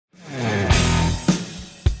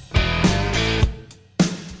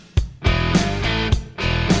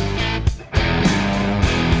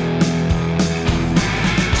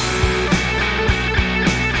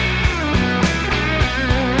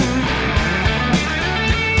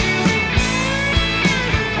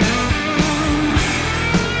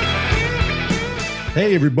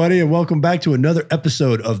Hey, everybody, and welcome back to another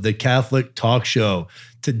episode of the Catholic Talk Show.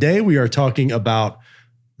 Today, we are talking about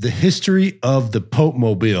the history of the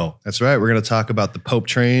Popemobile. That's right. We're going to talk about the Pope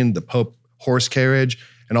train, the Pope horse carriage,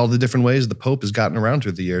 and all the different ways the Pope has gotten around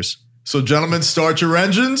through the years. So, gentlemen, start your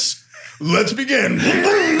engines. Let's begin.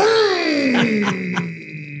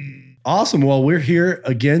 Awesome. Well, we're here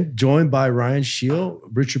again, joined by Ryan Scheel,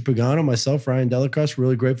 Richard Pagano, myself, Ryan Delacrosse.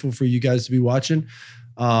 Really grateful for you guys to be watching.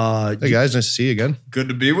 Hey guys, nice to see you again. Good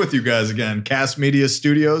to be with you guys again. Cast Media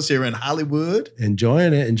Studios here in Hollywood.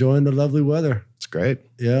 Enjoying the lovely weather. It's great.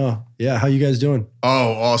 Yeah. How you guys doing?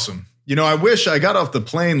 Oh, awesome. You know, I wish I got off the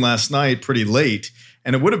plane last night pretty late,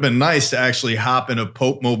 and it would have been nice to actually hop in a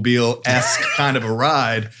Popemobile-esque kind of a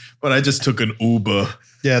ride, but I just took an Uber.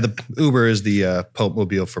 Yeah, the Uber is the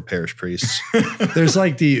Popemobile for parish priests. There's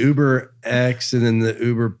like the Uber X and then the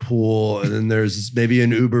Uber Pool, and then there's maybe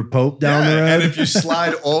an Uber Pope down the road. And if you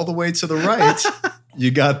slide all the way to the right,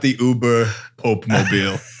 you got the Uber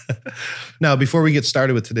Popemobile. Now, before we get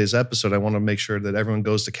started with today's episode, I want to make sure that everyone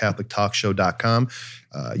goes to CatholicTalkShow.com.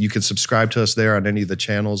 You can subscribe to us there on any of the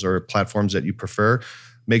channels or platforms that you prefer.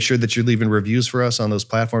 Make sure that you're leaving reviews for us on those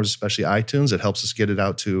platforms, especially iTunes. It helps us get it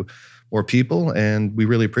out to more people, and we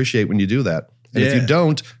really appreciate when you do that. And if you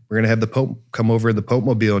don't, we're going to have the Pope come over in the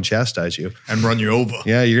Popemobile and chastise you. And run you over.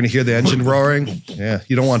 Yeah, you're going to hear the engine roaring. Yeah,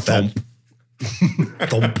 you don't want that.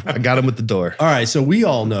 I got him with the door. All right, so we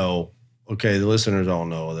all know, okay, the listeners all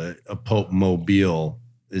know that a Popemobile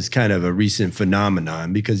is kind of a recent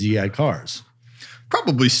phenomenon because you had cars.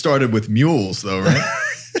 Probably started with mules, though, right?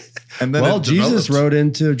 And then Jesus rode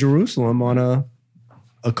into Jerusalem on a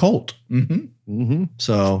colt. Mm-hmm. Mm-hmm.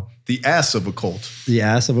 So the ass of a colt. The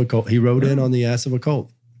ass of a colt. He rode in on the ass of a colt.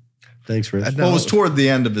 Thanks, Rich. Well, it was toward the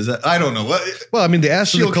end of his. I don't know. Well, I mean, the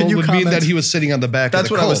ass of the colt would mean that he was sitting on the back. That's of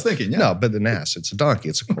the what colt. I was thinking. Yeah. No, but an ass. It's a donkey.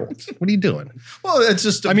 It's a colt. What are you doing? Well, it's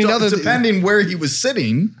just. I mean, depending where he was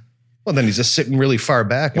sitting. Well, then he's just sitting really far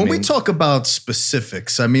back. When we talk about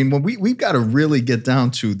specifics, I mean, when we've got to really get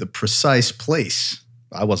down to the precise place.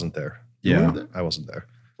 I wasn't there. Yeah, I wasn't there.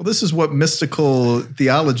 Well, this is what mystical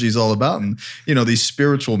theology is all about. And, you know, these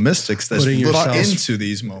spiritual mystics that look into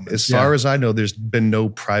these moments. As far as I know, there's been no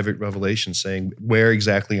private revelation saying where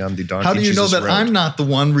exactly on the donkey How do you Jesus know that rode. I'm not the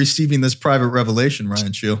one receiving this private revelation,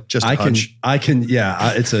 Ryan Scheel? Just a hunch.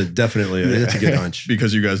 It's a good hunch.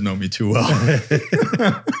 Because you guys know me too well.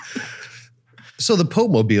 So the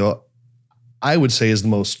Popemobile, I would say, is the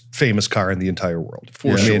most famous car in the entire world.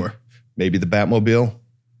 For sure. Maybe the Batmobile.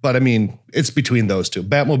 But I mean, it's between those two.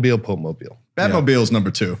 Batmobile, Popemobile. Batmobile is number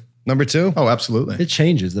 2. Number 2? Oh, absolutely. It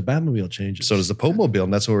changes. The Batmobile changes. So does the Popemobile,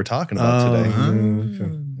 and that's what we're talking about today.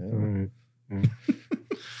 Okay.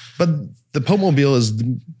 But the Popemobile is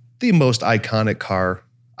the most iconic car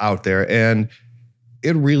out there, and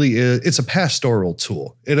it really is. It's a pastoral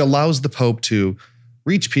tool. It allows the Pope to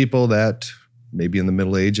reach people that maybe in the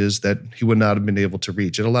Middle Ages that he would not have been able to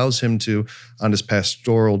reach. It allows him to, on his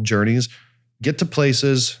pastoral journeys, get to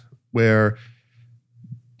places where,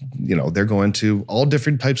 you know, they're going to all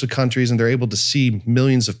different types of countries and they're able to see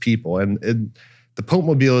millions of people. And the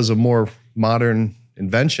Popemobile is a more modern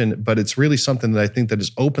invention, but it's really something that I think that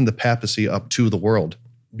has opened the papacy up to the world.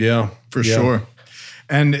 Yeah, for sure.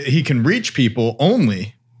 And he can reach people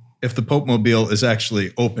only if the Popemobile is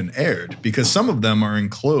actually open-aired, because some of them are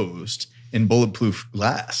enclosed in bulletproof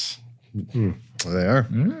glass. They are.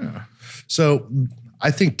 Yeah. So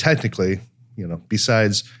I think technically, you know,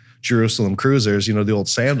 besides Jerusalem cruisers, you know, the old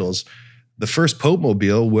sandals, the first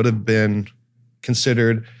Popemobile would have been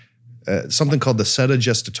considered something called the Setta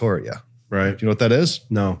Gestatoria. Right. Do you know what that is?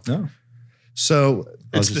 No. So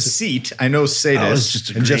it's the seat. I know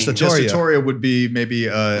Sedis. And Gestatoria would be maybe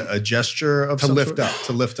a gesture of to lift sort. up.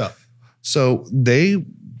 To lift up. So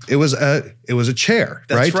it was a chair,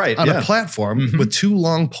 That's right? On a platform with 2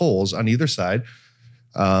 long poles on either side.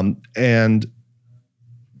 And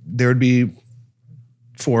there would be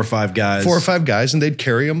 4 or 5 guys. 4 or 5 guys, and they'd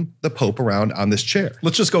carry the Pope around on this chair.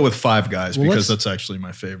 Let's just go with 5 guys because that's actually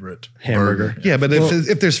my favorite hamburger. Yeah, but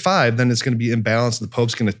if there's 5, then it's going to be imbalanced. The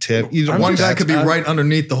Pope's going to tip. One guy could be right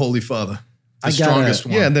underneath the Holy Father, the strongest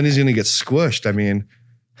one. Yeah, and then he's going to get squished. I mean,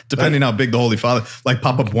 depending how big the Holy Father, like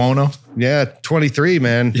Papa Buono. Yeah, 23,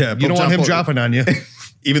 man. Yeah, you don't want him dropping on you.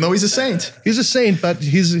 Even though he's a saint. He's a saint, but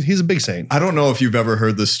he's a big saint. I don't know if you've ever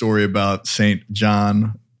heard this story about Saint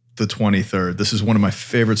John the 23rd. This is one of my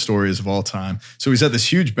favorite stories of all time. So he's at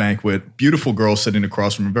this huge banquet, beautiful girl sitting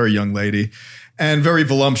across from a very young lady, and very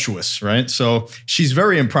voluptuous, right? So she's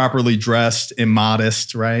very improperly dressed,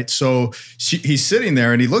 immodest, right? So he's sitting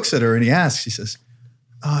there and he looks at her and he asks, he says,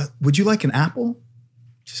 would you like an apple?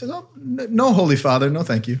 She says, oh, no, Holy Father, no,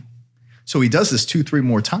 thank you. So he does this 2-3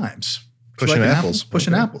 more times. Pushing apples.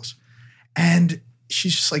 Pushing apples. And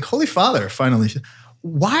she's just like, Holy Father, finally,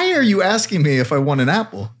 why are you asking me if I want an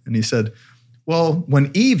apple? And he said, well,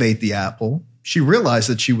 when Eve ate the apple, she realized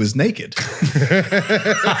that she was naked. Talk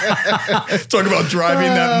about driving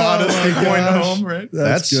that modesty point home, right?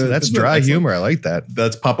 That's good. That's dry humor. I like that.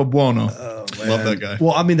 That's Papa Buono. Love that guy.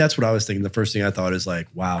 Well, I mean, that's what I was thinking. The first thing I thought is like,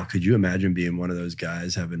 wow, could you imagine being one of those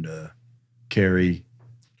guys having to carry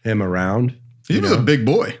him around? He was a big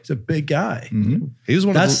boy. He's a big guy. Mm-hmm. He was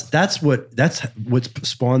one of the, that's what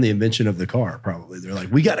spawned the invention of the car. Probably they're like,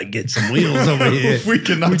 we got to get some wheels over here. We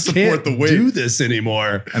cannot support the weight. Do this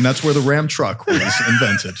anymore. And that's where the Ram truck was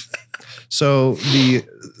invented. So the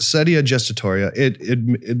sedia gestatoria,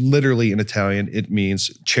 it literally in Italian, it means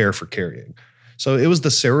chair for carrying. So it was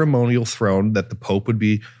the ceremonial throne that the Pope would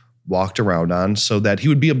be walked around on so that he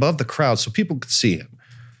would be above the crowd so people could see him.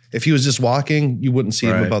 If he was just walking, you wouldn't see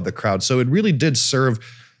him above the crowd. So it really did serve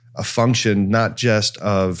a function, not just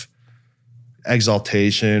of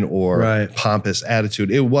exaltation or pompous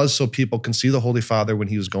attitude. It was so people can see the Holy Father when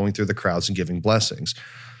he was going through the crowds and giving blessings.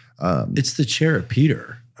 It's the chair of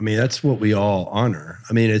Peter. I mean, that's what we all honor.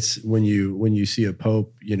 I mean, it's when you see a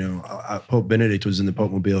Pope, Pope Benedict was in the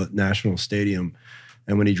Popemobile at National Stadium.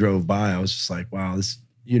 And when he drove by, I was just like, wow, this,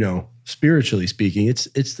 spiritually speaking,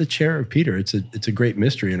 it's the chair of Peter. It's a great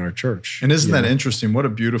mystery in our church. And isn't that interesting? What a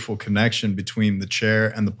beautiful connection between the chair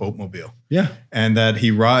and the Popemobile. Yeah. And that he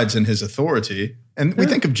rides in his authority. And we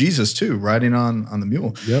think of Jesus too, riding on the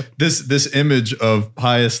mule. Yep. This image of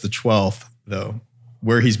Pius XII, though,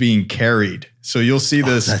 where he's being carried. So you'll see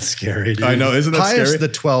this. That's scary, dude. I know, isn't that Pius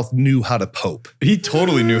scary? XII knew how to pope. He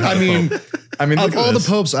totally knew how to pope. I mean, of all the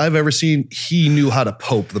popes I've ever seen, he knew how to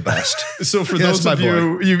pope the best. So for those of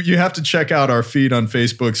you have to check out our feed on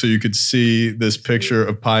Facebook so you could see this picture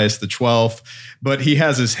of Pius XII. But he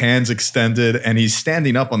has his hands extended and he's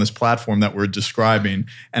standing up on this platform that we're describing,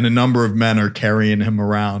 and a number of men are carrying him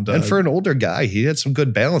around. And for an older guy, he had some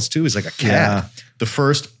good balance too. He's like a cat. Yeah. The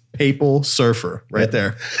first papal surfer right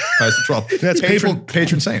there. Pius XII. That's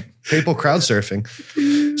patron saint. Papal crowd surfing.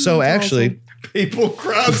 So actually, papal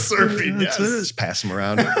crowd surfing. Yes. Just pass them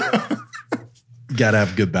around. Got to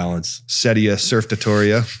have good balance. Sedia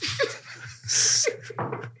surftatoria.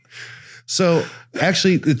 So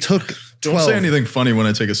actually, it took 12. Don't say anything funny when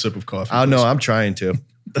I take a sip of coffee. Oh, no, I'm trying to.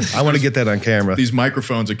 I want to get that on camera. These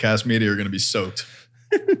microphones at Cast Media are going to be soaked.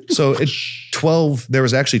 So there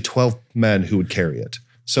was actually 12 men who would carry it.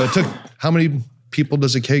 So it took, how many people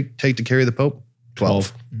does it take to carry the Pope?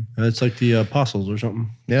 12. It's like the apostles or something.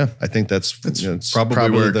 Yeah, I think that's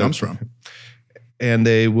probably where it comes from. And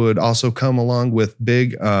they would also come along with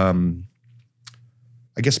big,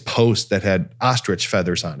 posts that had ostrich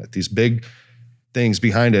feathers on it. These big things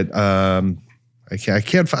behind it. I don't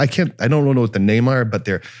know what the name are, but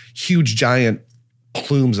they're huge, giant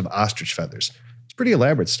plumes of ostrich feathers. It's pretty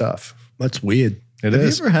elaborate stuff. That's weird. Have you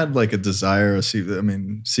ever had like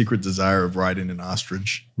secret desire of riding an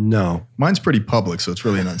ostrich? No. Mine's pretty public, so it's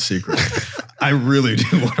really not secret. I really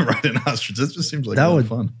do want to ride an ostrich. It just seems like really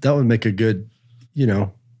fun. That would make a good,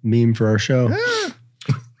 meme for our show.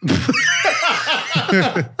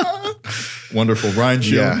 Wonderful. Ryan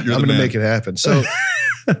Shield, I'm going to make it happen. So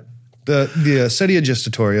the sedia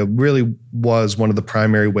gestatoria really was one of the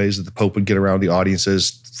primary ways that the Pope would get around the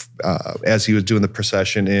audiences as he was doing the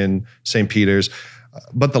procession in St. Peter's.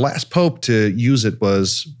 But the last Pope to use it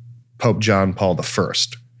was Pope John Paul I.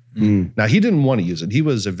 Mm. Now, he didn't want to use it. He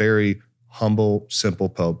was a very humble, simple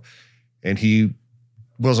Pope, and he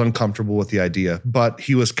was uncomfortable with the idea. But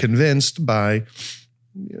he was convinced by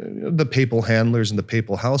the papal handlers and the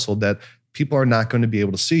papal household that people are not going to be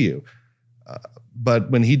able to see you. But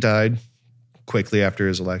when he died quickly after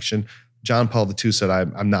his election, John Paul II said,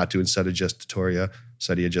 I'm not doing sedia gestatoria.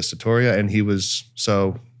 And he was,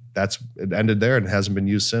 so it ended there and hasn't been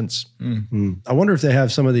used since. Mm-hmm. I wonder if they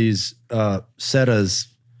have some of these settas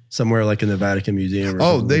somewhere like in the Vatican Museum.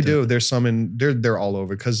 Or they do. There's some they're all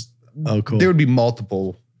over because there would be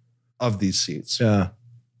multiple of these seats. Yeah.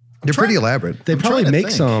 They're pretty elaborate. They probably make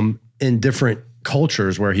some in different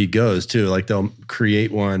cultures where he goes too. Like they'll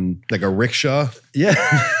create one. Like a rickshaw? Yeah.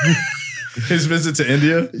 His visit to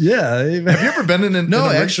India? Yeah. Have you ever been in No,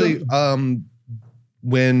 a actually, rickshaw?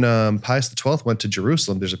 When Pius XII went to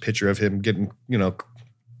Jerusalem, there's a picture of him getting,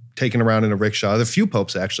 taken around in a rickshaw. The few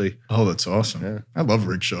popes actually. Oh, that's awesome. Yeah. I love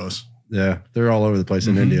rickshaws. Yeah. They're all over the place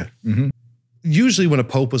in India. Mm-hmm. Usually when a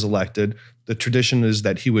pope was elected, the tradition is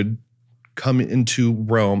that he would come into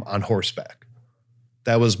Rome on horseback.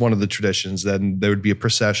 That was one of the traditions. Then there would be a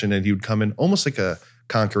procession and he would come in almost like a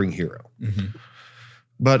conquering hero. Mm-hmm.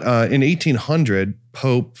 But in 1800,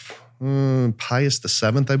 Pope Pius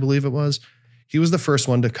VII, I believe it was. He was the first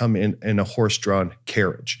one to come in a horse-drawn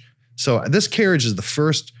carriage. So this carriage is the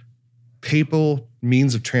first papal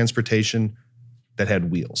means of transportation that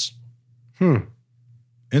had wheels.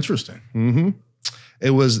 Interesting. Mm-hmm.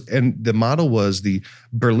 It was, and the model was the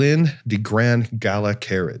Berlin de Grand Gala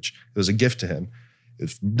carriage. It was a gift to him.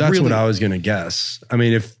 That's what I was going to guess. I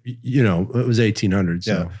mean, if, you know, it was 1800.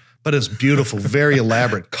 So. Yeah. But it's beautiful, very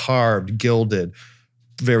elaborate, carved, gilded,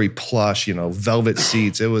 very plush, you know, velvet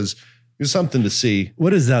seats. It was something to see.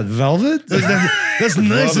 What is that, velvet? That's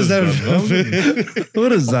nice. Is that velvet?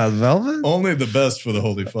 What is that, velvet? Only the best for the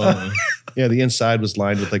Holy Father. Yeah, the inside was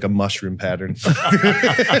lined with like a mushroom pattern.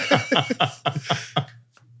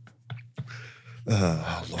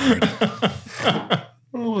 Oh, Lord.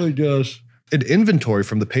 Oh, my gosh. An inventory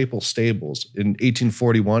from the papal stables in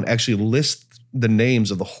 1841 actually lists the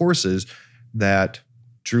names of the horses that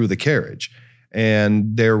drew the carriage.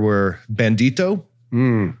 And there were Bandito,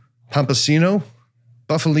 Pompasino,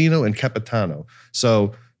 Buffalino, and Capitano.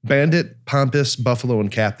 So Bandit, Pompous, Buffalo,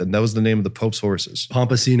 and Captain. That was the name of the Pope's horses.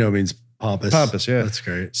 Pompasino means pompous. Pompous, yeah. That's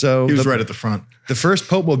great. So He was right at the front. The first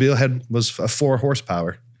Popemobile was a 4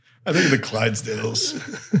 horsepower. I think the Clydesdales.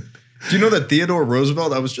 Do you know that Theodore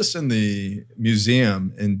Roosevelt, I was just in the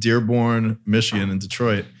museum in Dearborn, Michigan in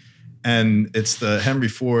Detroit, and it's the Henry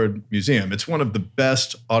Ford Museum. It's one of the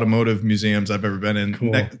best automotive museums I've ever been in.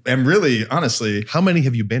 Cool. And really, honestly, How many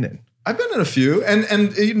have you been in? I've been in a few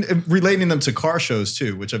and relating them to car shows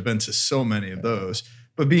too, which I've been to so many of those.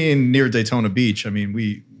 But being near Daytona Beach, I mean,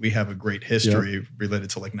 we have a great history related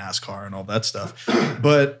to like NASCAR and all that stuff.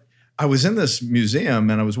 But I was in this museum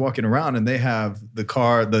and I was walking around and they have the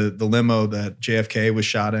car, the limo that JFK was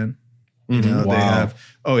shot in. You know, Wow. they have,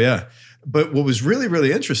 oh yeah. But what was really,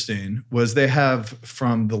 really interesting was they have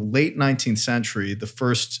from the late 19th century, the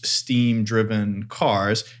first steam-driven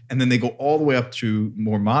cars, and then they go all the way up to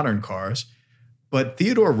more modern cars. But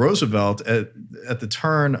Theodore Roosevelt, at the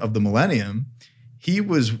turn of the millennium, he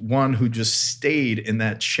was one who just stayed in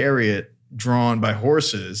that chariot drawn by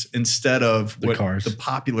horses instead of The what cars. the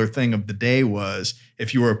popular thing of the day was,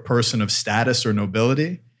 if you were a person of status or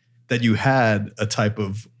nobility, that you had a type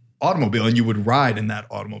of automobile and you would ride in that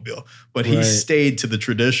automobile. But he Right. stayed to the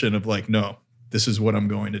tradition of like, no, this is what I'm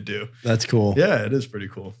going to do. That's cool. Yeah, it is pretty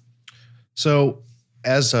cool. So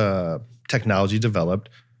as technology developed,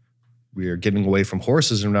 we are getting away from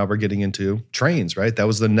horses and now we're getting into trains, right? That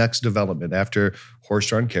was the next development. After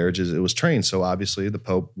horse-drawn carriages, it was trains. So obviously the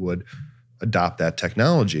Pope would adopt that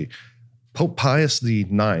technology. Pope Pius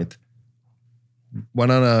IX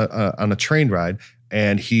went on a train ride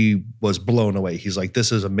and he was blown away. He's like,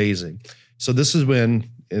 this is amazing. So this is when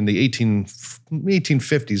in the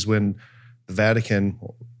 1850s, when the Vatican,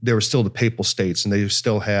 they were still the papal states and they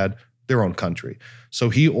still had their own country. So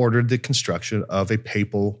he ordered the construction of a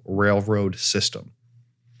papal railroad system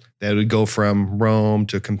that would go from Rome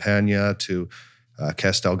to Campania to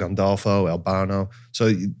Castel Gandolfo, Albano. So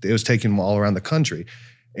it was taking them all around the country.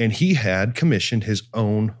 And he had commissioned his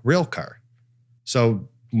own rail car. So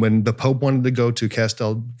when the Pope wanted to go to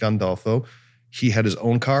Castel Gandolfo, he had his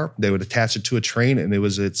own car. They would attach it to a train and it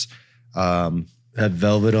was Had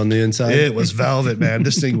velvet on the inside. it was velvet, man.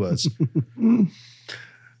 This thing was.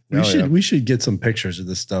 We should get some pictures of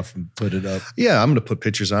this stuff and put it up. Yeah, I'm going to put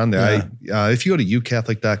pictures on there. If you go to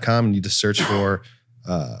ucatholic.com and you just search for,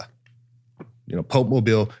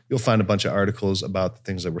 Popemobile, you'll find a bunch of articles about the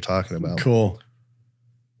things that we're talking about. Cool.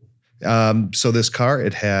 So this car,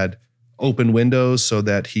 it had open windows so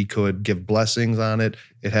that he could give blessings on it.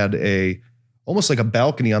 It had almost like a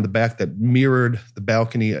balcony on the back that mirrored the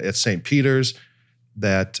balcony at St. Peter's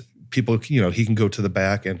that people, he can go to the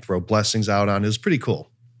back and throw blessings out on. It was pretty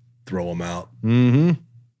cool. Throw them out. Mm-hmm.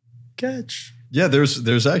 Catch. Yeah,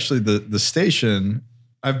 there's actually the station.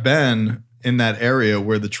 I've been in that area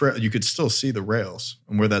where the trail, you could still see the rails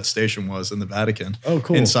and where that station was in the Vatican. Oh,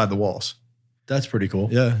 cool. Inside the walls. That's pretty cool.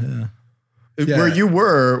 Yeah. Yeah.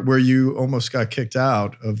 Where you almost got kicked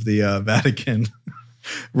out of the Vatican,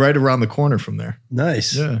 right around the corner from there.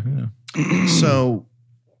 Nice. Yeah. So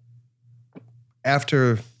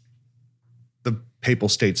after the papal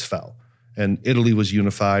states fell and Italy was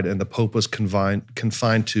unified and the Pope was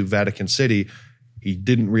confined to Vatican City, he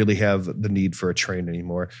didn't really have the need for a train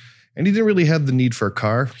anymore. And he didn't really have the need for a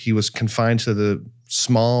car. He was confined to the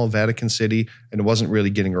small Vatican City and it wasn't really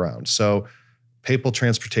getting around. So papal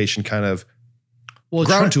transportation kind of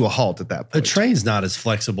ground to a halt at that point. A train's not as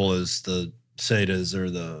flexible as the Sedas or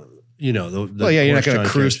the you're not going to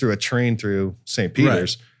cruise through a train through St.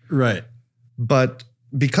 Peter's. Right. But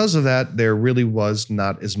because of that, there really was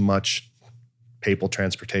not as much papal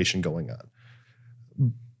transportation going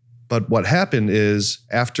on. But what happened is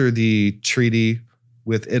after the treaty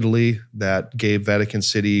with Italy that gave Vatican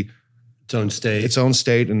City Its own state. its own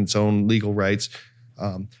state and its own legal rights,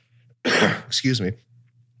 excuse me,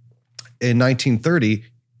 in 1930,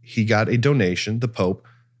 he got a donation, the Pope,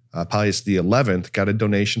 Pius XI, got a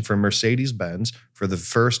donation from Mercedes-Benz for the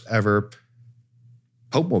first ever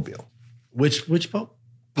Popemobile. Which pope?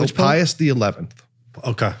 Pope Pius XI.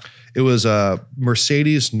 Okay. It was a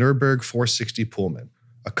Mercedes Nürburgring 460 Pullman,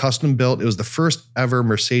 a custom built. It was the first ever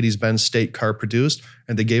Mercedes-Benz state car produced,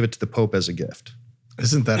 and they gave it to the Pope as a gift.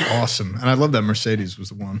 Isn't that awesome? And I love that Mercedes was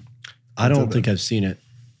the one. I don't think I've seen it.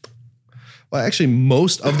 Well, actually,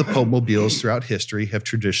 most of the Popemobiles throughout history have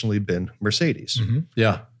traditionally been Mercedes.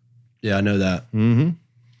 Yeah. Yeah, I know that.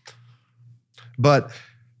 But,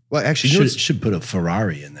 well, actually, Should put a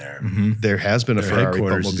Ferrari in there. there has been a Their Ferrari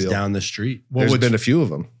headquarters is Popemobile. down the street. There's been a few of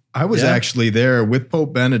them. I was actually there with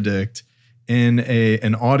Pope Benedict in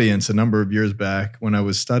an audience a number of years back when I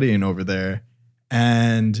was studying over there.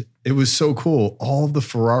 And it was so cool. All of the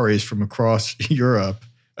Ferraris from across Europe,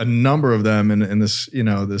 a number of them in this,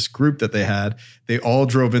 this group that they had, they all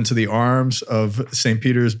drove into the arms of St.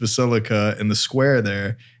 Peter's Basilica in the square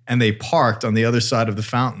there. And they parked on the other side of the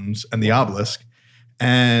fountains and the obelisk.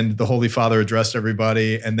 And the Holy Father addressed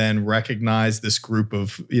everybody and then recognized this group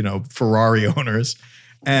of, Ferrari owners.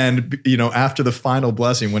 And, after the final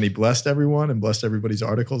blessing, when he blessed everyone and blessed everybody's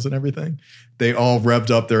articles and everything, they all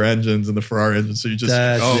revved up their engines and the Ferrari engines. So you just,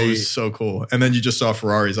 it was so cool. And then you just saw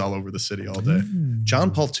Ferraris all over the city all day.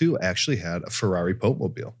 John Paul II actually had a Ferrari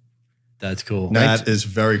Popemobile. That's cool. That is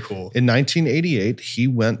very cool. In 1988, he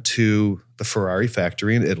went to the Ferrari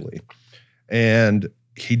factory in Italy. And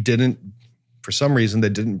he didn't, for some reason, they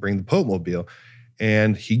didn't bring the Popemobile.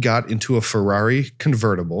 And he got into a Ferrari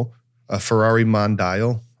convertible, a Ferrari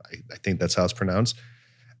Mondial, I think that's how it's pronounced,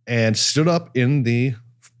 and stood up in the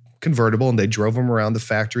convertible, and they drove him around the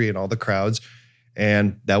factory and all the crowds,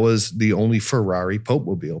 and that was the only Ferrari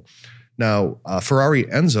Popemobile. Now, Ferrari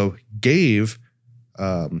Enzo gave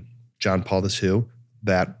John Paul II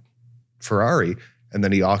that Ferrari, and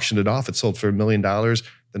then he auctioned it off. It sold for $1 million.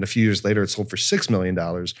 Then a few years later, it sold for $6 million,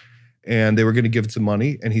 and they were going to give it to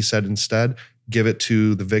money, and he said instead, give it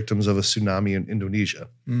to the victims of a tsunami in Indonesia.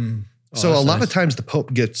 So a lot of times the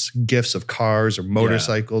Pope gets gifts of cars or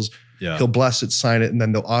motorcycles. Yeah. He'll bless it, sign it, and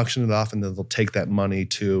then they'll auction it off, and then they'll take that money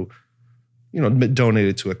to, donate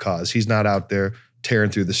it to a cause. He's not out there tearing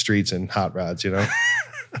through the streets in hot rods,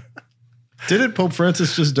 Didn't Pope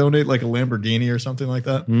Francis just donate like a Lamborghini or something like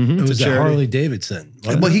that? It was a Harley Davidson.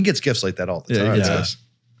 Well, he gets gifts like that all the time. Yeah.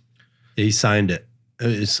 He signed it.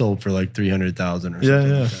 It sold for like $300,000 or something.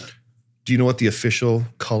 Like that. Do you know what the official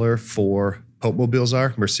color for Popemobiles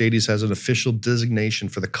are? Mercedes has an official designation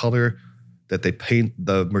for the color that they paint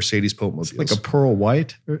the Mercedes Popemobiles. Like a pearl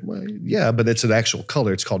white? Well, yeah, but it's an actual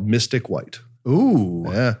color. It's called Mystic White. Ooh.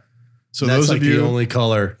 Yeah. So that's those like of you the only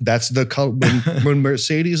color. That's the color. When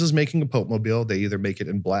Mercedes is making a Popemobile, they either make it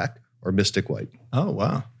in black or Mystic White. Oh,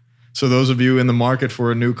 wow. So those of you in the market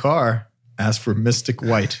for a new car, ask for Mystic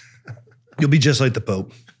White. You'll be just like the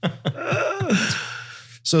Pope.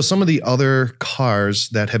 So some of the other cars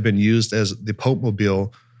that have been used as the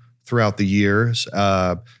Popemobile throughout the years,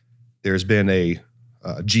 there's been a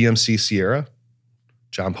GMC Sierra,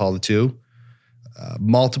 John Paul II,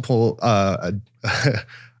 multiple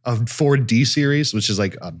a Ford D series, which is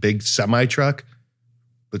like a big semi truck,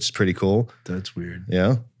 which is pretty cool. That's weird.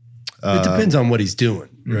 Yeah. It depends on what he's doing,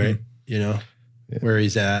 right? Where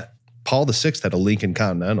he's at. Paul VI had a Lincoln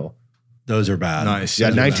Continental. Those are bad. Nice. Yeah,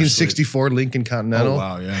 Those are 1964 Lincoln Continental. Oh,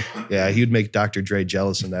 wow, yeah. Yeah, he would make Dr. Dre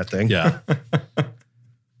jealous in that thing. Yeah.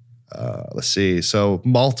 Let's see. So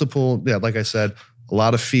multiple, like I said, a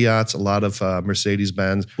lot of Fiats, a lot of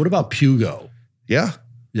Mercedes-Benz. What about Pugo? Yeah.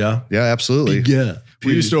 Yeah. Yeah, absolutely. Yeah.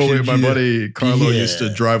 We used to always, my buddy Carlo used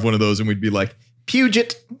to drive one of those and we'd be like,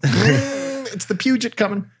 Puget. It's the Puget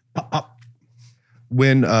coming.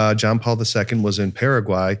 When John Paul II was in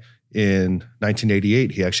Paraguay in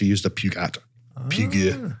 1988, he actually used a Pugat. A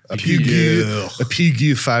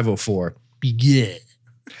Puget 504. Yeah.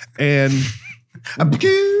 And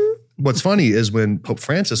what's funny is when Pope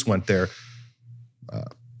Francis went there,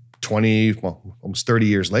 almost 30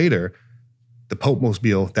 years later, the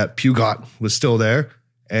Popemobile, that Pugat, was still there,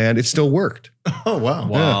 and it still worked. Oh, wow.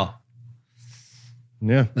 Wow.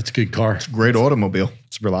 Yeah. That's a good car. It's a great automobile.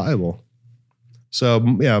 It's reliable. So,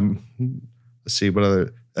 yeah, let's see, what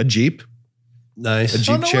other, a Jeep, Nice. a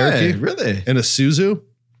Jeep Cherokee, Really? and a Suzu,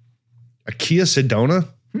 a Kia Sedona,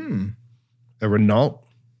 a Renault.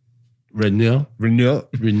 Renault. Renault.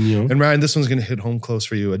 And Ryan, this one's going to hit home close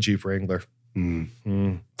for you, a Jeep Wrangler.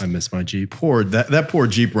 I miss my Jeep. That poor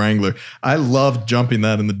Jeep Wrangler. I loved jumping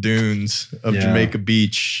that in the dunes of Jamaica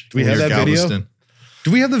Beach. Do we have that video? Do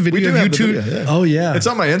we have the video of you two? Oh, yeah. It's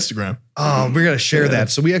on my Instagram. Oh, we're going to share that.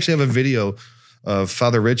 So we actually have a video of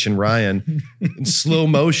Father Rich and Ryan in slow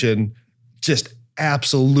motion, just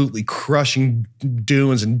absolutely crushing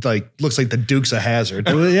dunes and like looks like the Dukes of Hazzard.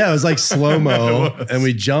 Well, yeah, it was like slow-mo and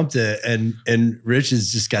we jumped it and Rich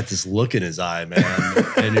has just got this look in his eye, man.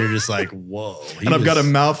 And you're just like, whoa. And I've got a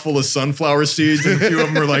mouthful of sunflower seeds and a few of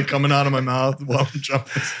them are like coming out of my mouth while I'm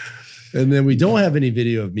jumping. And then we don't have any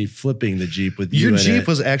video of me flipping the Jeep with you. Your Jeep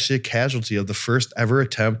was actually a casualty of the first ever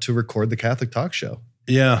attempt to record the Catholic talk show.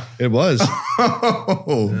 Yeah. It was.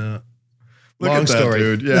 Yeah. Look Long at that, story.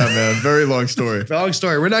 dude. Yeah, man. Very long story. Long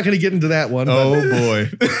story. We're not going to get into that one. Oh, boy.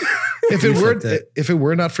 If it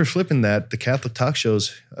were not for flipping that, the Catholic talk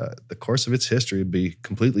shows, the course of its history would be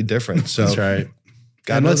completely different. So That's right.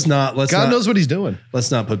 God knows what he's doing.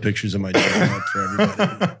 Let's not put pictures of my Jeep up for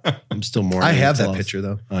everybody. I'm still mourning. I have that picture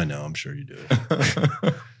though. I know. I'm sure you do. Do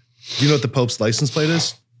you know what the Pope's license plate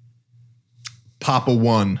is? Papa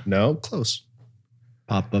 1. No, close.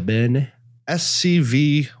 Papa Ben.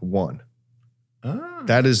 SCV1. Ah.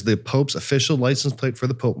 That is the Pope's official license plate for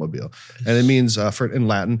the Popemobile. And it means, in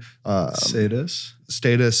Latin, Status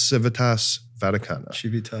Civitas Vaticana.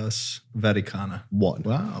 Civitas Vaticana. 1.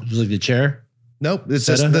 Wow. It was like the chair. Nope. It's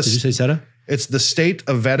Seta? just Did you say Seta? it's the state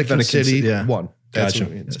of Vatican City. Yeah. 1. That's Gotcha.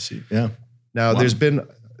 what it means. Yeah. Now, Wow.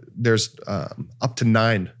 there's up to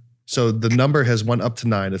 9. So the number has went up to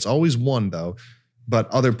 9. It's always 1 though, but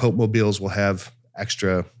other Popemobiles will have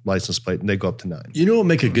extra license plate and they go up to 9. You know what would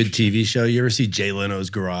make a good TV show? You ever see Jay Leno's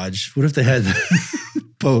Garage? What if they had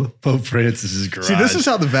Pope Francis's Garage? See, this is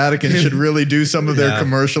how the Vatican should really do some of their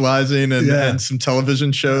commercializing and some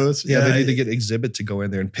television shows. Yeah, they need to get Exhibit to go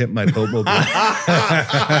in there and pimp my Popemobile.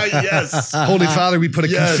 Yes. Holy Father, we put a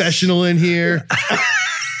confessional in here.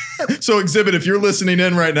 So Exhibit, if you're listening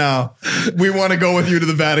in right now, we want to go with you to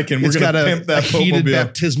the Vatican. We're It's going got to pimp that a heated Popemobile.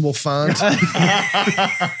 baptismal font.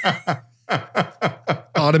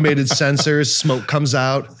 Automated sensors, smoke comes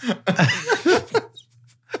out.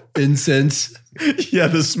 Incense. Yeah,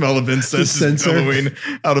 the smell of incense is sensor. billowing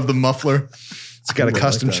out of the muffler. It's got a Ooh, I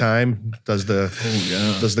custom like that. chime. Does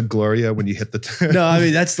the Gloria when you hit the No, I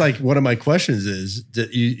mean, that's like one of my questions is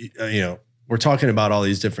that you know, we're talking about all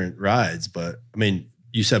these different rides, but I mean,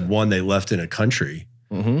 you said one they left in a country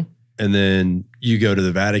Mhm. and then you go to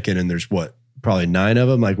the Vatican and there's what? Probably 9 of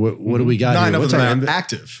them. Like what do we got 9 here? of What's them our are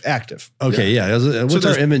active. active. Okay, yeah. What's our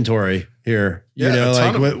there's- inventory here? You Yeah, know, a ton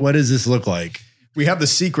like of them. what does this look like? We have the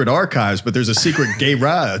secret archives, but there's a secret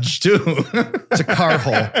garage too. It's a car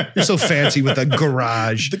hole. You're so fancy with a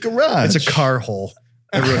garage. The garage. It's a car hole.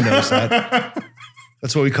 Everyone knows that.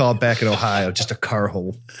 That's what we call it back in Ohio, just a car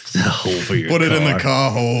hole. A hole for your Put it in the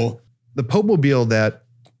car hole. The Popemobile that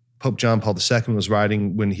Pope John Paul II was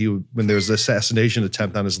riding when there was the assassination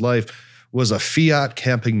attempt on his life was a Fiat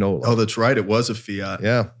Campagnolo. Oh, that's right. It was a Fiat.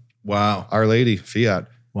 Yeah. Wow. Our Lady, Fiat.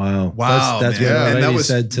 Wow. Wow. That's man. what my And lady that was,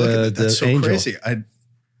 said to look at the that. That's so angel. crazy.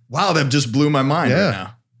 Wow, that just blew my mind Yeah. right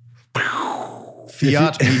now.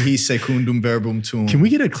 Fiat mihi secundum verbum tuum. Can we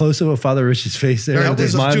get a close up of Father Rich's face there? That With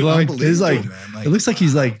his was mind blown. unbelievable, It's like, man. Like- it looks like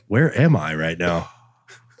he's like, where am I right now?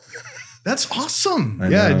 That's awesome. I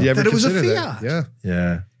Yeah. know. Did you ever That it was a consider Fiat. that? Yeah.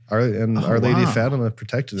 Yeah. Our Lady of wow. Fatima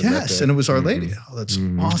protected him. that Yes, day. and it was Our Lady. Oh, that's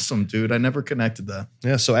awesome, dude. I never connected that.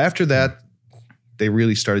 Yeah. So after that, they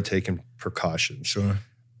really started taking precautions. Sure.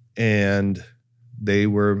 And they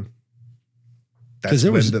were Because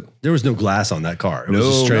there was no glass on that car. It was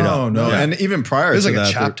just straight up. No. Yeah. And even prior it was to like a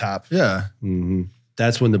that, chop top. yeah. Mhm.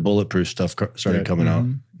 That's when the bulletproof stuff started Right. coming out.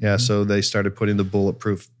 Yeah, so they started putting the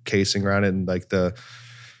bulletproof casing around it and like I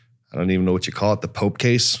don't even know what you call it, the Pope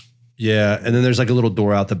case. Yeah. And then there's like a little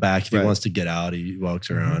door out the back. If he Right. wants to get out, he walks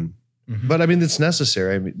around. But I mean, it's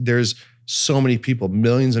necessary. I mean, there's so many people,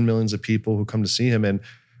 millions and millions of people who come to see him. And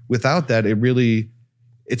without that, it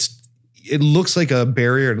looks like a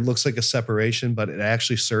barrier and it looks like a separation, but it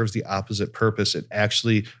actually serves the opposite purpose. It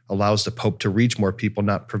actually allows the Pope to reach more people,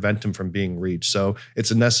 not prevent him from being reached. So it's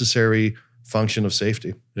a necessary function of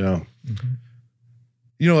safety. Yeah.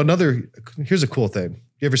 You know, here's a cool thing.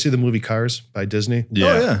 You ever see the movie Cars by Disney? Oh,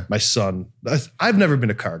 yeah. My son, I've never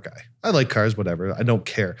been a car guy. I like cars, whatever. I don't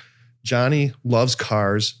care. Johnny loves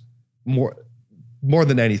cars more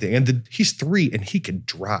than anything. And he's 3 and he can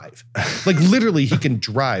drive. Like literally he can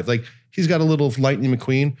drive. Like he's got a little Lightning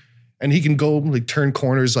McQueen and he can go like turn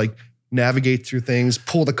corners, like navigate through things,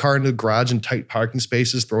 pull the car into the garage in tight parking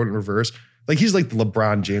spaces, throw it in reverse. Like he's like the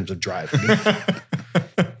LeBron James of driving.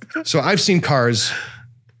 So I've seen Cars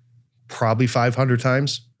probably 500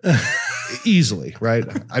 times. easily, right?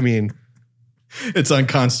 I mean, It's on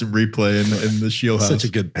constant replay in the Shield House. Such a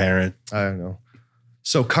good parent. I don't know.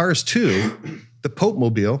 So Cars 2, the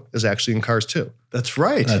Popemobile is actually in Cars 2. That's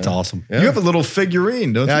right. That's awesome. Yeah. You have a little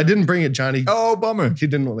figurine, don't Yeah, I you? didn't bring it, Johnny. Oh, bummer. He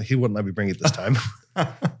wouldn't let me bring it this time.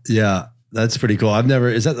 Yeah, that's pretty cool.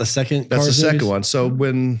 Is that the second? That's the Cars second series? one. So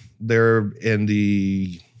when they're in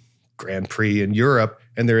the Grand Prix in Europe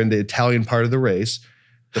and they're in the Italian part of the race,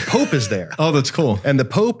 the Pope is there. Oh, that's cool. And the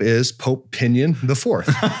Pope is Pope Pinion the Fourth.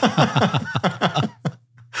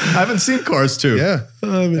 I haven't seen Cars 2. Yeah.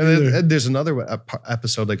 Oh, And there's another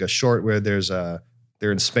episode, like a short, where they're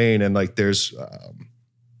in Spain and like there's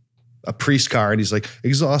a priest car and he's like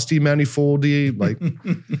exhausti manifoldi, like.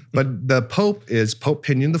 But the Pope is Pope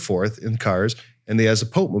Pinion the Fourth in Cars, and he has a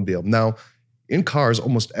Popemobile. Now, in Cars,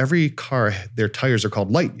 almost every car, their tires are called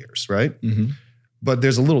light years, right? Mm-hmm. But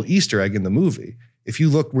there's a little Easter egg in the movie. If you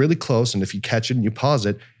look really close and if you catch it and you pause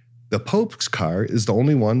it, the Pope's car is the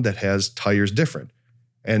only one that has tires different.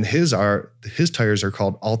 And his tires are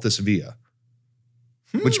called Altus Via,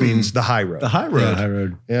 which means the high road. The high road. Yeah, high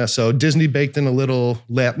road. Yeah, so Disney baked in a little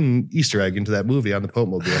Latin Easter egg into that movie on the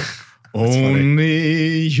Popemobile.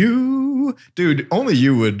 Only you. Dude, only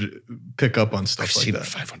you would pick up on stuff I've like seen that. it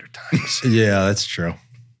 500 times. Yeah, that's true.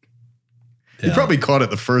 You Yeah. probably caught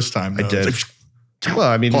it the first time. I though. did. It's like, Well,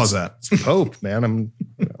 I mean, Pause it's, that. it's the Pope, man. I'm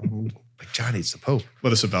like, Johnny, it's the Pope.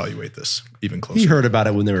 let us evaluate this even closer. He heard about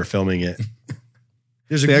it when they were filming it.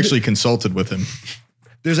 They actually consulted with him.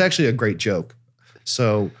 There's actually a great joke.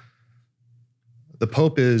 So the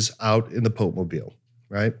Pope is out in the Popemobile,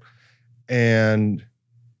 right? And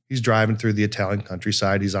he's driving through the Italian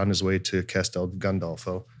countryside. He's on his way to Castel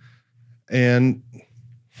Gandolfo. And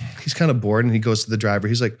he's kind of bored and he goes to the driver.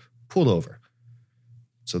 He's like, pull over.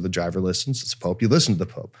 So the driver listens. It's the Pope. You listen to the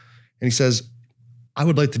Pope. And he says, I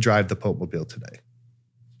would like to drive the Popemobile today.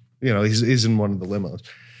 You know, he's in one of the limos.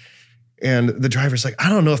 And the driver's like, I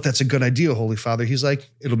don't know if that's a good idea, Holy Father. He's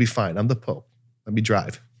like, it'll be fine. I'm the Pope. Let me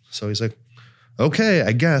drive. So he's like, okay,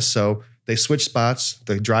 I guess. So they switch spots.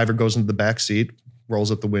 The driver goes into the back seat,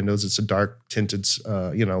 rolls up the windows. It's a dark tinted,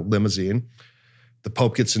 limousine. The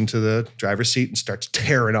Pope gets into the driver's seat and starts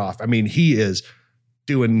tearing off. I mean, he is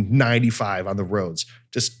doing 95 on the roads,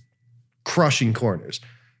 just crushing corners.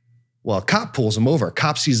 Well, a cop pulls him over. A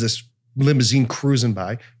cop sees this limousine cruising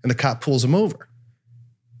by, and the cop pulls him over.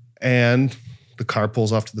 And the car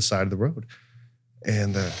pulls off to the side of the road.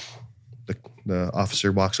 And the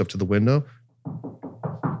officer walks up to the window,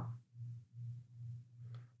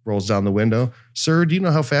 rolls down the window. Sir, do you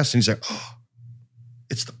know how fast? And he's like, oh,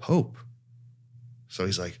 it's the Pope. So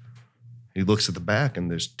he's like, he looks at the back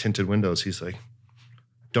and there's tinted windows. He's like,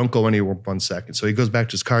 don't go anywhere 1 second. So he goes back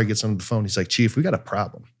to his car, gets on the phone. He's like, Chief, we got a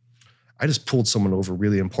problem. I just pulled someone over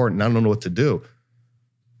really important. I don't know what to do.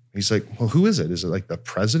 He's like, well, who is it? Is it like the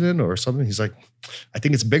president or something? He's like, I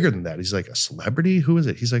think it's bigger than that. He's like, a celebrity? Who is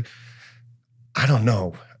it? He's like, I don't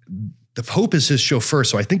know. The Pope is his chauffeur,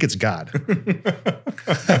 so I think it's God.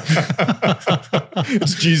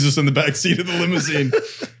 It's Jesus in the back seat of the limousine.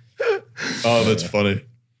 Oh, that's funny.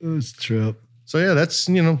 That's true. So yeah,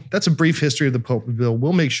 that's a brief history of the Popemobile.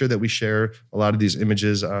 We'll make sure that we share a lot of these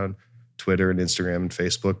images on Twitter and Instagram and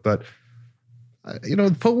Facebook. But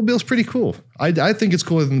the Popemobile is pretty cool. I think it's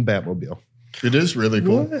cooler than the Batmobile. It is really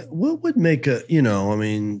cool. What would make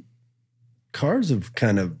cars have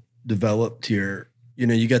kind of developed here.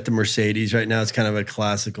 You got the Mercedes right now. It's kind of a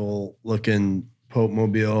classical looking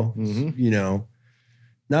Popemobile. Mm-hmm.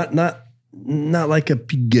 Not like a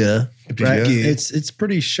Piguet, right? It's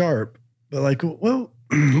pretty sharp, but like, what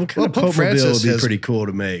kind of Pope Popemobile Francis would be pretty cool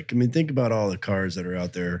to make? I mean, think about all the cars that are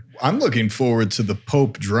out there. I'm looking forward to the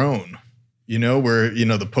Pope drone, where,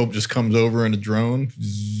 the Pope just comes over in a drone.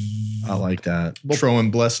 I like that. Throwing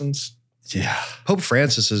blessings. Yeah. Pope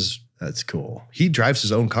Francis That's cool. he drives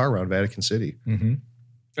his own car around Vatican City. Mm-hmm.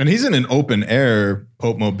 And he's in an open air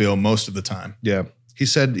Popemobile most of the time. Yeah. He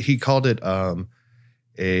said he called it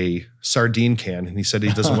a sardine can, and he said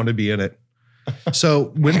he doesn't want to be in it. So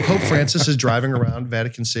when Pope Francis is driving around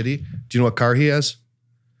Vatican City, do you know what car he has?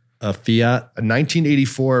 A Fiat. A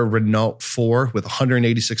 1984 Renault 4 with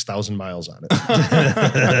 186,000 miles on it.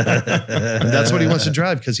 And that's what he wants to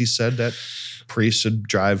drive, because he said that priests should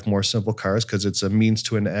drive more simple cars because it's a means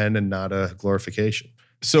to an end and not a glorification.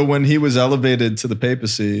 So when he was elevated to the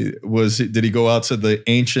papacy, did he go out to the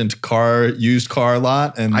ancient used car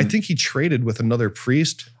lot? And I think he traded with another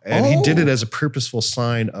priest, and he did it as a purposeful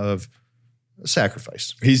sign of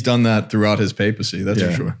sacrifice. he's done that throughout his papacy. That's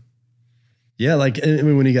for sure. Yeah, like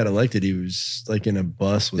when he got elected, he was like in a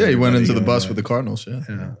bus with Yeah, he went everybody into the going bus back. with the Cardinals. Yeah.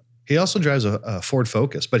 Yeah. He also drives a Ford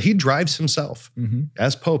Focus, but he drives himself. Mm-hmm.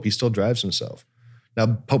 As Pope, he still drives himself. Now,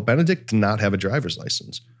 Pope Benedict did not have a driver's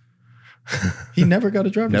license. He never got a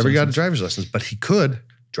driver's license. Never got a driver's license, but he could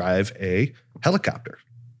drive a helicopter.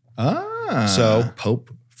 So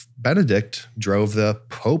Pope Benedict drove the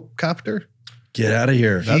Pope copter. Get out of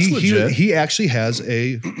here. That's legit. He actually has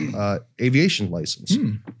a aviation license.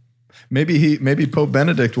 Maybe Pope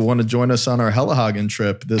Benedict will want to join us on our Helihagen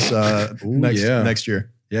trip this next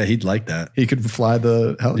year. Yeah, he'd like that. He could fly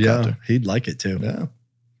the helicopter. Yeah, he'd like it too. Yeah.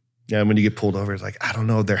 Yeah, and when you get pulled over, it's like, I don't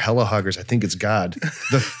know, they're helihoggers. I think it's God.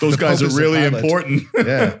 Those guys are really important.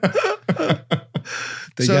 Yeah.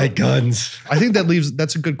 They got guns. I think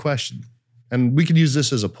that's a good question. And we could use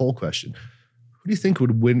this as a poll question. Who do you think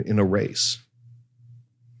would win in a race?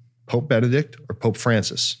 Pope Benedict or Pope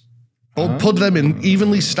Francis? Both put them in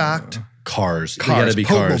evenly stocked cars. They gotta be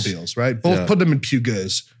cars. Popemobiles, right? Both put them in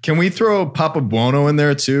Pugas. Can we throw Papa Buono in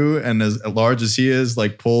there too? And as large as he is,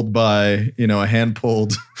 like pulled by, a hand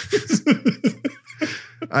pulled.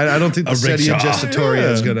 I don't think the Sedia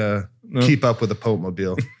Gestatoria is going to No. keep up with the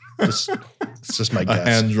Popemobile. It's just my A guess.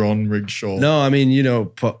 hand-drawn rickshaw. No, I mean,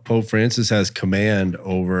 Pope Francis has command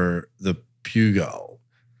over the Pugo,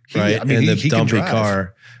 right? And the he can dumpy drive.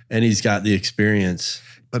 car, and he's got the experience,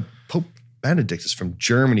 But Pope Benedict is from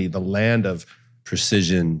Germany, the land of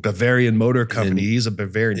precision, Bavarian Motor Company. He's a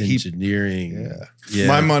Bavarian. engineering. Yeah.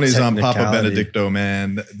 My money's on Papa technicality. Benedicto,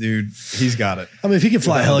 man. Dude, he's got it. I mean, if he could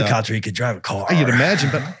fly a Without a doubt. helicopter, he could drive a car. You'd imagine,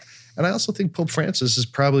 and I also think Pope Francis is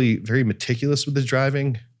probably very meticulous with his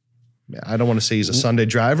driving. I don't want to say he's a Sunday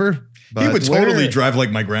driver, but He would totally drive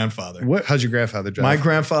like my grandfather. How's your grandfather drive? My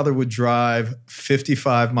grandfather would drive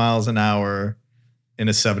 55 miles an hour in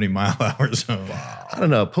a 70-mile-an-hour zone. I don't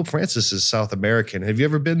know. Pope Francis is South American. Have you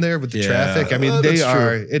ever been there with the Yeah. traffic? I mean, That's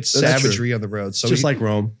true. it's That's savagery on the road. So just like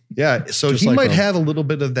Rome. yeah. So just he like might Rome. have a little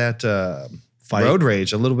bit of that Fight. road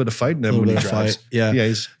rage, a little bit of fight in him when he bit of drives. fight. Yeah.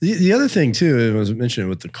 Yeah. The other thing too, I was mentioning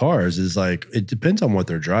with the cars, is like it depends on what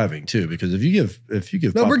they're driving too. Because if you give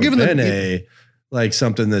No, we're Papa giving them- Bene like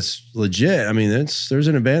something that's legit, I mean, there's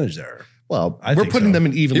an advantage there. Well, I we're think putting so. them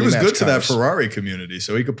in evenly He was matched good to that cars. Ferrari community,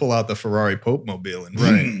 so he could pull out the Ferrari Popemobile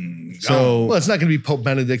and So Well, it's not going to be Pope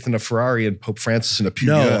Benedict in a Ferrari and Pope Francis in a Peugeot.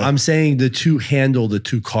 no, I'm saying the two handle the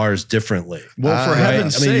two cars differently. Well, for Right?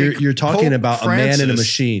 heaven's I mean, sake, you're talking Pope about a man in a Francis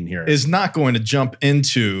machine here. is not going to jump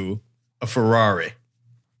into a Ferrari.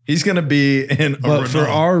 He's going to be in a But for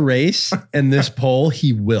Renault. our race and this poll,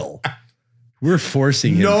 he will. We're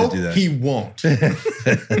forcing him No, to do that. he won't.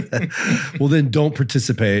 Well, then don't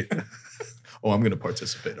participate. Oh, I'm going to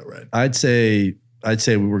participate. All right. I'd say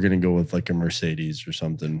we were going to go with like a Mercedes or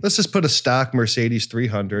something, Let's just put a stock Mercedes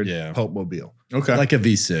 300 Yeah. Popemobile. Okay. like a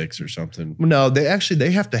V6 or something. No, they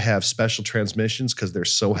have to have special transmissions because they're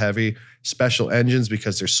so heavy, special engines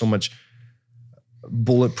because there's so much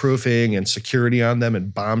bulletproofing and security on them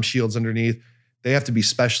and bomb shields underneath. They have to be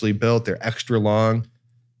specially built. They're extra long.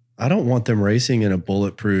 I don't want them racing in a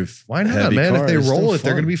bulletproof. Why not, heavy man? car. If they It's roll still it,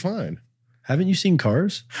 they're fun. going to be fine. Haven't you seen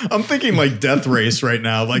Cars? I'm thinking like death race right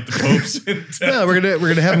now, like the Popes in death. Yeah, we're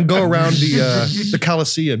gonna have them go around the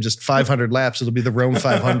Coliseum, just 500 laps. It'll be the Rome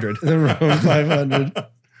 500 The Rome 500.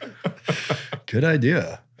 Good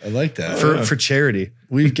idea. I like that. for charity.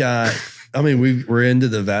 We've got. I mean, we're into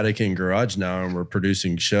the Vatican garage now, and we're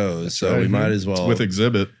producing shows, so we might as well. With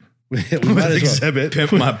exhibit. we might as Exhibit.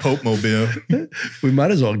 Pimp my Popemobile. we might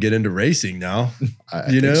as well get into racing now. I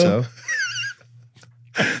You think know? so.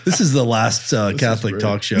 This is the last Catholic great.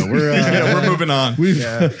 talk show. We're Yeah, we're moving on.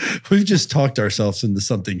 we've just talked ourselves into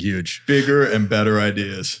something huge. Bigger and better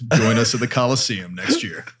ideas. Join us at the Coliseum next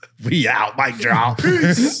year. We out, Mike Drop.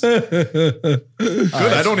 Peace. Good.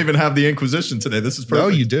 I don't even have the Inquisition today. This is perfect. No,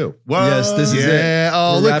 you do. What? Yes, this is Yeah. it.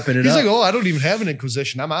 Oh, We're look, wrapping it he's up. like, oh, I don't even have an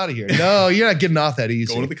Inquisition. I'm out of here. No, you're not getting off that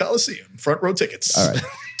easy. Going to the Coliseum. Front row tickets. All right.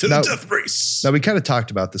 To Now- the death race. Now we kind of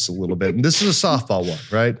talked about this a little bit, and this is a softball one,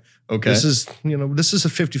 right? Okay. This is a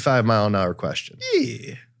 55-mile-an-hour question.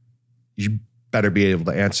 Yeah. You better be able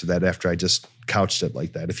to answer that after I just couched it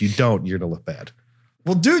like that. If you don't, you're gonna look bad.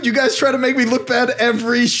 Well, dude, you guys try to make me look bad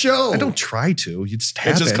every show. I don't try to. You just It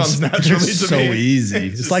happens. just comes naturally to so me. easy.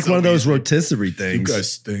 It's just like so one of those easy. rotisserie You things.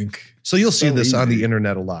 guys stink. So you'll see So this on the easy.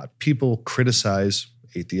 internet a lot. People criticize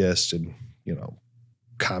atheists and,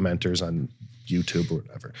 commenters on YouTube or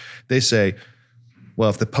whatever. They say, well,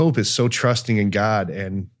 if the Pope is so trusting in God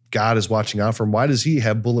and God is watching out for him, why does he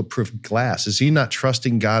have bulletproof glass? Is he not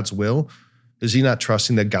trusting God's will? Is he not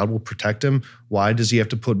trusting that God will protect him? Why does he have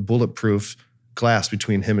to put bulletproof glass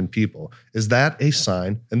between him and people? Is that a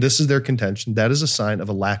sign, and this is their contention, that is a sign of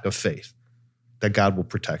a lack of faith that God will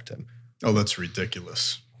protect him? Oh, that's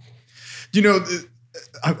ridiculous. You know,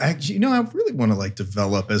 I really want to like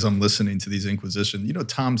develop as I'm listening to these Inquisition. You know,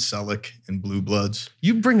 Tom Selleck in Blue Bloods.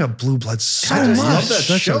 You bring up Blue Bloods so I much. just love that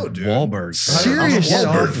Such show, a dude. Wahlberg. Seriously. I'm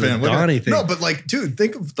a Wahlberg fan. Donnie thing. No, but like, dude,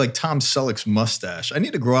 think of like Tom Selleck's mustache. I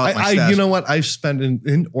need to grow out my I stash. you know what? I've spent an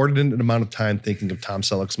inordinate amount of time thinking of Tom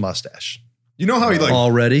Selleck's mustache You know how he like?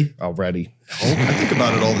 Already? already. I think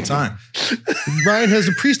about it all the time. Ryan, has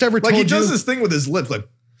a priest ever Like told he does you? this thing with his lips, like.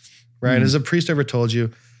 Ryan, has a priest ever told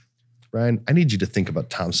you, Ryan, I need you to think about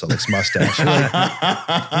Tom Selleck's mustache?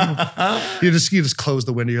 You're like, you just close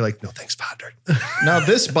the window. You're like, no, thanks, Padre. Now,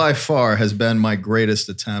 this by far has been my greatest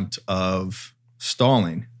attempt of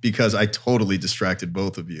stalling because I totally distracted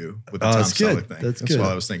both of you with the Tom that's good. Selleck thing. That's That's good. what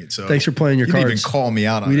I was thinking. So Thanks for playing your you didn't cards. even call me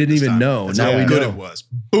out on We it didn't this even time. know. That's Now how we good know. it was.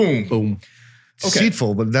 Boom. Boom. Okay.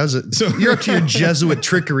 Deceitful, but you're up to your Jesuit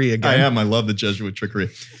trickery again. I am. I love the Jesuit trickery.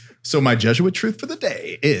 So my Jesuit truth for the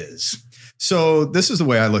day is, so this is the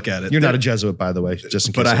way I look at it. You're not a Jesuit, by the way, just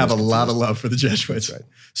in case. But I have a anyone's lot of confused. love for the Jesuits. That's right.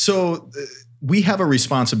 So we have a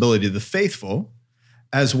responsibility, the faithful,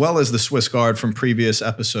 as well as the Swiss Guard from previous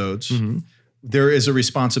episodes. Mm-hmm. There is a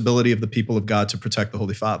responsibility of the people of God to protect the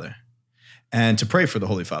Holy Father and to pray for the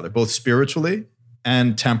Holy Father, both spiritually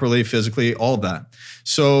and temporally, physically, all of that.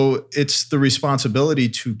 So it's the responsibility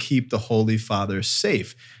to keep the Holy Father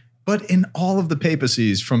safe. But in all of the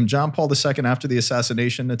papacies, from John Paul II after the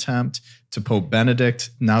assassination attempt to Pope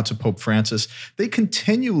Benedict, now to Pope Francis, they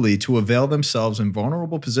continually to avail themselves in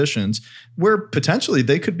vulnerable positions where potentially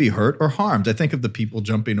they could be hurt or harmed. I think of the people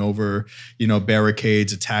jumping over,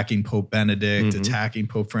 barricades, attacking Pope Benedict, attacking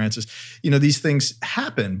Pope Francis. These things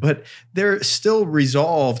happen, but they're still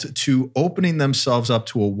resolved to opening themselves up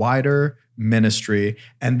to a wider ministry,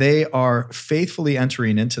 and they are faithfully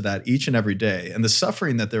entering into that each and every day. And the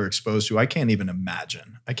suffering that they're exposed to, I can't even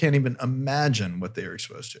imagine. I can't even imagine what they're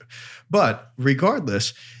exposed to. But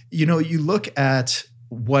regardless, you look at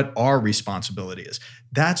what our responsibility is.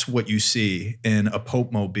 That's what you see in a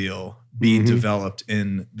Popemobile being developed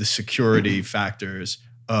in the security factors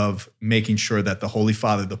of making sure that the Holy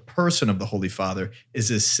Father, the person of the Holy Father, is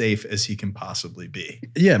as safe as he can possibly be.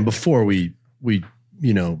 Yeah, and before we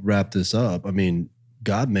wrap this up, I mean,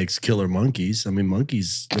 God makes killer monkeys. I mean, the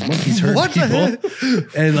monkeys hurt What the people.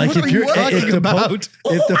 heck? And like, What if are you you're, talking if the about?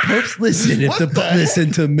 Pope's listen,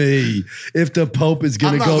 listen to me. If the Pope is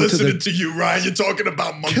going to go to you, Ryan. You're talking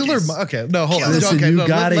about monkeys. Okay, no, hold on. Listen, Okay, you no,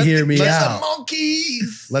 gotta hear me out.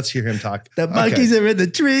 Monkeys. Let's hear him talk. The monkeys are in the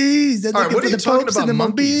trees. They're All right, looking what for are you the talking Popes about? and the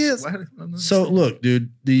Monkeys. mobiles. So look, dude,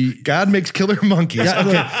 God makes killer monkeys. Yeah,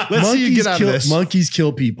 Okay, let's see you get out of this. Monkeys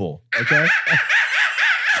kill people. Okay.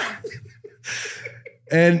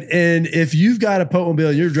 And if you've got a Popemobile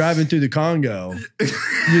and you're driving through the Congo,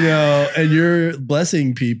 and you're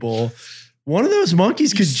blessing people, one of those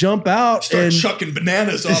monkeys could jump out Start and chucking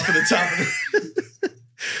bananas off of the top of it.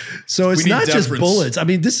 so it's We need not just deference. bullets. I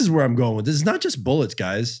mean, this is where I'm going with this. It's not just bullets,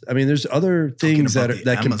 guys. I mean, there's other things about that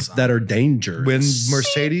the are, Amazon. that are dangerous.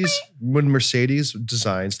 When Mercedes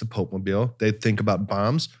designs the Popemobile, they think about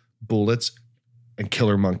bombs, bullets, and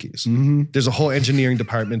killer monkeys. There's a whole engineering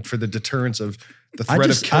department for the deterrence of the threat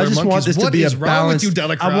of killer I just monkeys. want this to What be a is wrong with balanced. you,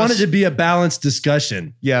 Delacroix? I want it to be a balanced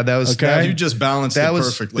discussion. Yeah, that was Okay. You just balanced That it was-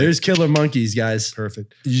 perfectly. There's killer monkeys, guys.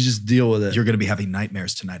 perfect. You just deal with it. You're going to be having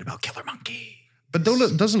nightmares tonight about killer monkey. But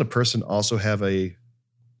doesn't a person also have a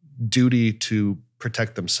duty to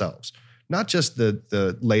protect themselves? Not just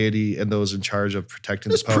the laity and those in charge of protecting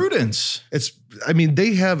There's the Pope. prudence.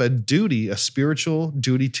 They have a duty, a spiritual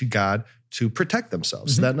duty to God to protect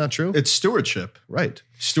themselves. Is that not true? It's stewardship. Right.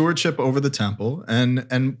 Stewardship over the temple,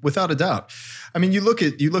 and without a doubt. I mean, you look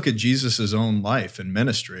at Jesus's own life and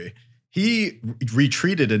ministry. He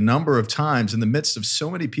retreated a number of times in the midst of so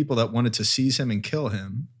many people that wanted to seize him and kill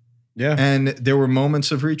him. Yeah. And there were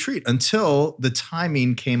moments of retreat until the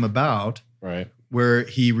timing came about Right. where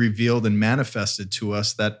he revealed and manifested to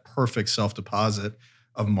us that perfect self-deposit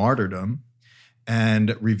of martyrdom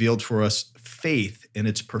and revealed for us faith in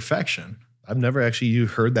its perfection. I've never actually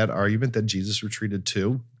heard that argument that Jesus retreated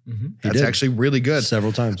too. That's did. actually really good.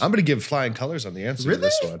 Several times. I'm going to give flying colors on the answer to Really?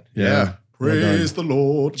 this one. Yeah. Praise the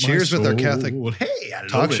Lord. Cheers my with our soul. Catholic Hey, I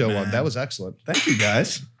Talk love it, show man. one. That was excellent. Thank you,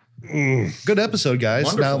 guys. Good episode, guys.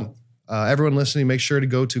 Wonderful. Now, everyone listening, make sure to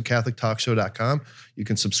go to CatholicTalkShow.com. You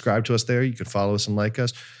can subscribe to us there. You can follow us and like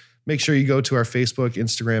us. Make sure you go to our Facebook,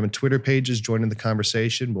 Instagram, and Twitter pages. Join in the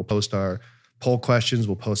conversation. We'll post our poll questions.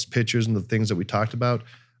 We'll post pictures and the things that we talked about.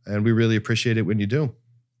 And we really appreciate it when you do.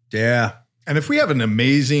 Yeah. And if we have an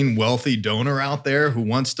amazing, wealthy donor out there who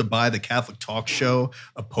wants to buy the Catholic Talk Show,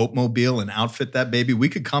 a Popemobile, and outfit that baby, we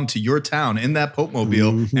could come to your town in that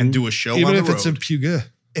Popemobile and do a show Even on the if road. it's in Puget.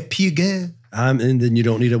 Puget. And then you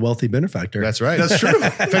don't need a wealthy benefactor. That's right. That's true.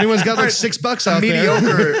 If anyone's got like $6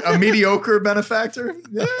 out A mediocre benefactor.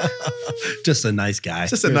 Yeah. Just a nice guy.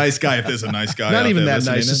 Just a nice guy if there's a nice guy. Not out even there that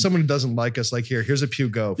listening nice. in. Just someone who doesn't like us. Like, here's a pew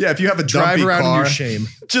go. Yeah, if you have a Drive dumpy around car, in your shame.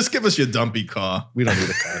 just give us your dumpy car. We don't need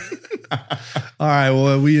a car. All right.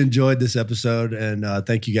 Well, we enjoyed this episode, and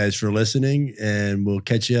thank you guys for listening, and we'll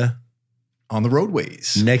catch you On the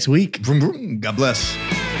roadways. next week. Vroom, vroom. God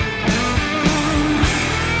bless.